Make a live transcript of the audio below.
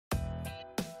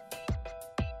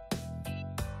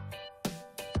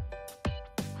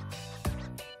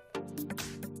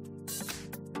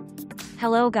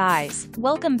Hello guys,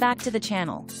 welcome back to the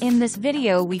channel. In this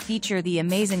video we feature the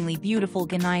amazingly beautiful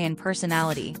Ghanaian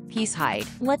personality, Hyde.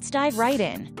 Let's dive right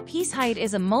in. Hyde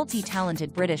is a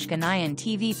multi-talented British-Ghanaian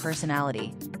TV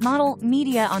personality, model,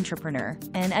 media entrepreneur,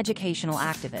 and educational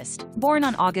activist. Born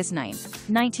on August 9,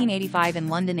 1985 in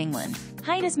London, England,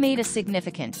 Hyde has made a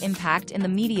significant impact in the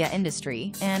media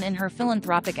industry and in her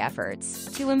philanthropic efforts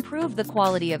to improve the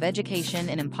quality of education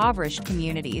in impoverished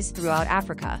communities throughout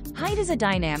Africa. Hyde is a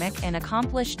dynamic and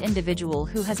accomplished individual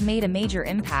who has made a major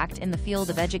impact in the field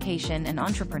of education and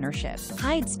entrepreneurship.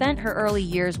 Hyde spent her early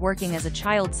years working as a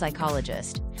child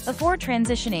psychologist, before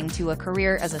transitioning to a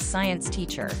career as a science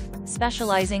teacher,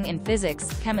 specializing in physics,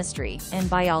 chemistry, and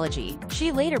biology.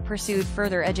 She later pursued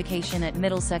further education at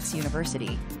Middlesex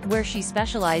University, where she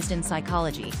specialized in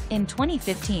psychology. In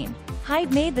 2015,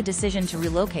 Hyde made the decision to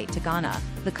relocate to Ghana,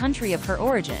 the country of her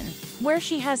origin, where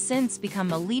she has since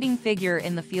become a leading figure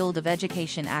in the field of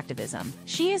education activism.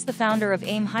 She is the founder of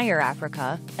Aim Higher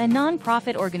Africa, a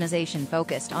non-profit organization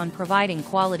focused on providing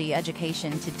quality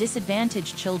education to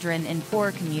disadvantaged children in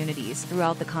poor communities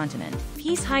throughout the continent.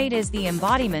 Hyde is the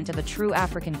embodiment of a true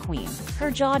African queen.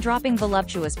 Her jaw-dropping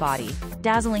voluptuous body,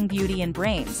 dazzling beauty and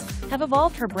brains, have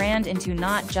evolved her brand into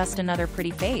not just another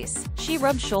pretty face. She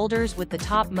rubs shoulders with the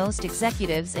top-most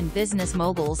executives and business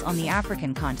moguls on the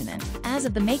African continent. As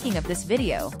of the making of this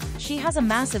video, she has a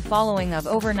massive following of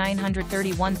over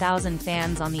 931,000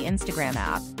 fans on the Instagram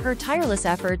app. Her tireless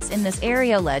efforts in this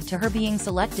area led to her being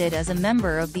selected as a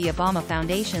member of the Obama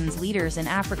Foundation's Leaders in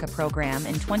Africa program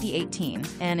in 2018,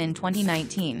 and in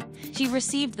 2019, she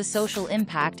received the Social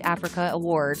Impact Africa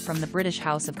Award from the British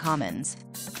House of Commons.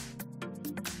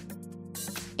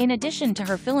 In addition to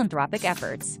her philanthropic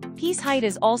efforts, Hyde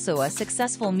is also a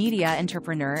successful media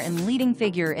entrepreneur and leading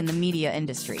figure in the media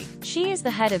industry. She is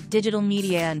the head of digital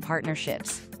media and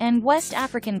partnerships, and West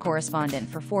African correspondent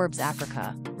for Forbes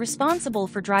Africa, responsible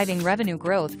for driving revenue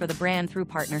growth for the brand through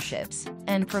partnerships,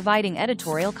 and providing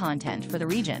editorial content for the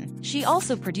region. She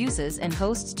also produces and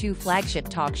hosts 2 flagship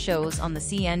talk shows on the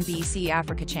CNBC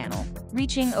Africa channel,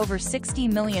 reaching over 60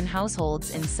 million households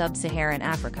in sub-Saharan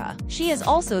Africa. She is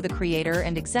also the creator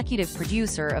and executive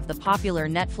producer of the popular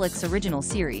Netflix original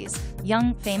series,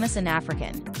 Young, Famous and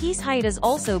African. Hyde has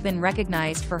also been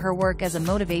recognized for her work as a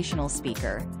motivational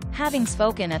speaker, having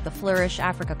spoken at the Flourish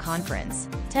Africa Conference,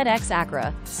 TEDx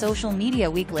Accra, Social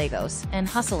Media Week Lagos, and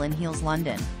Hustle in Heels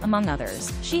London, among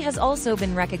others. She has also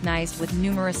been recognized with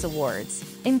numerous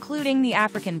awards, including the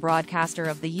African Broadcaster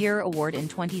of the Year Award in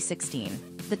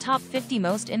 2016, the Top 50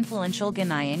 Most Influential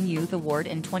Ghanaian Youth Award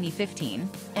in 2015,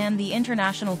 and the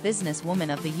International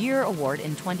Businesswoman of the Year Award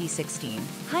in 2016.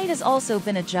 Hyde has also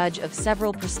been a judge of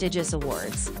several prestigious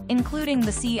awards, including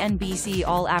the CNBC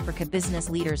All-Africa Business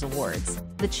Leaders Awards,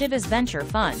 the Chivas Venture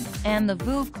Fund, and the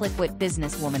VOOV Clickwit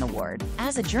Businesswoman Award.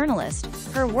 As a journalist,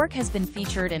 her work has been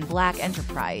featured in Black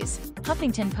Enterprise,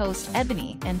 Huffington Post,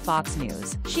 Ebony, and Fox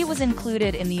News. She was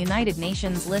included in the United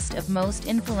Nations list of most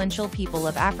influential people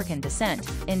of African descent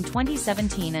in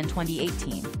 2017 and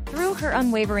 2018. Through her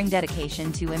unwavering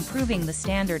dedication to improving the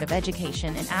standard of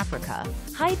education in Africa,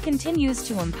 Hyde continues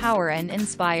to empower and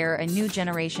inspire a new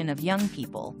generation of young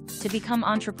people to become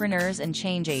entrepreneurs and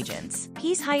change agents.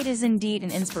 Hyde is indeed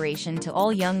an inspiration to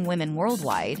all young women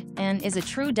worldwide, and is a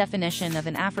true definition of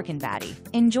an African baddie.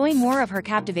 Enjoy more of her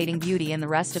captivating beauty in the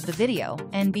rest of the video,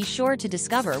 and be sure to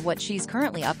discover what she's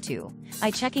currently up to by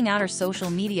checking out her social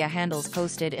media handles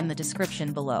posted in the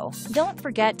description below. Don't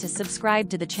forget to subscribe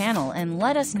to the channel and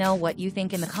let us know what you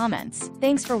think in the comments.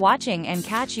 Thanks for watching and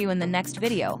catch you in the next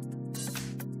video.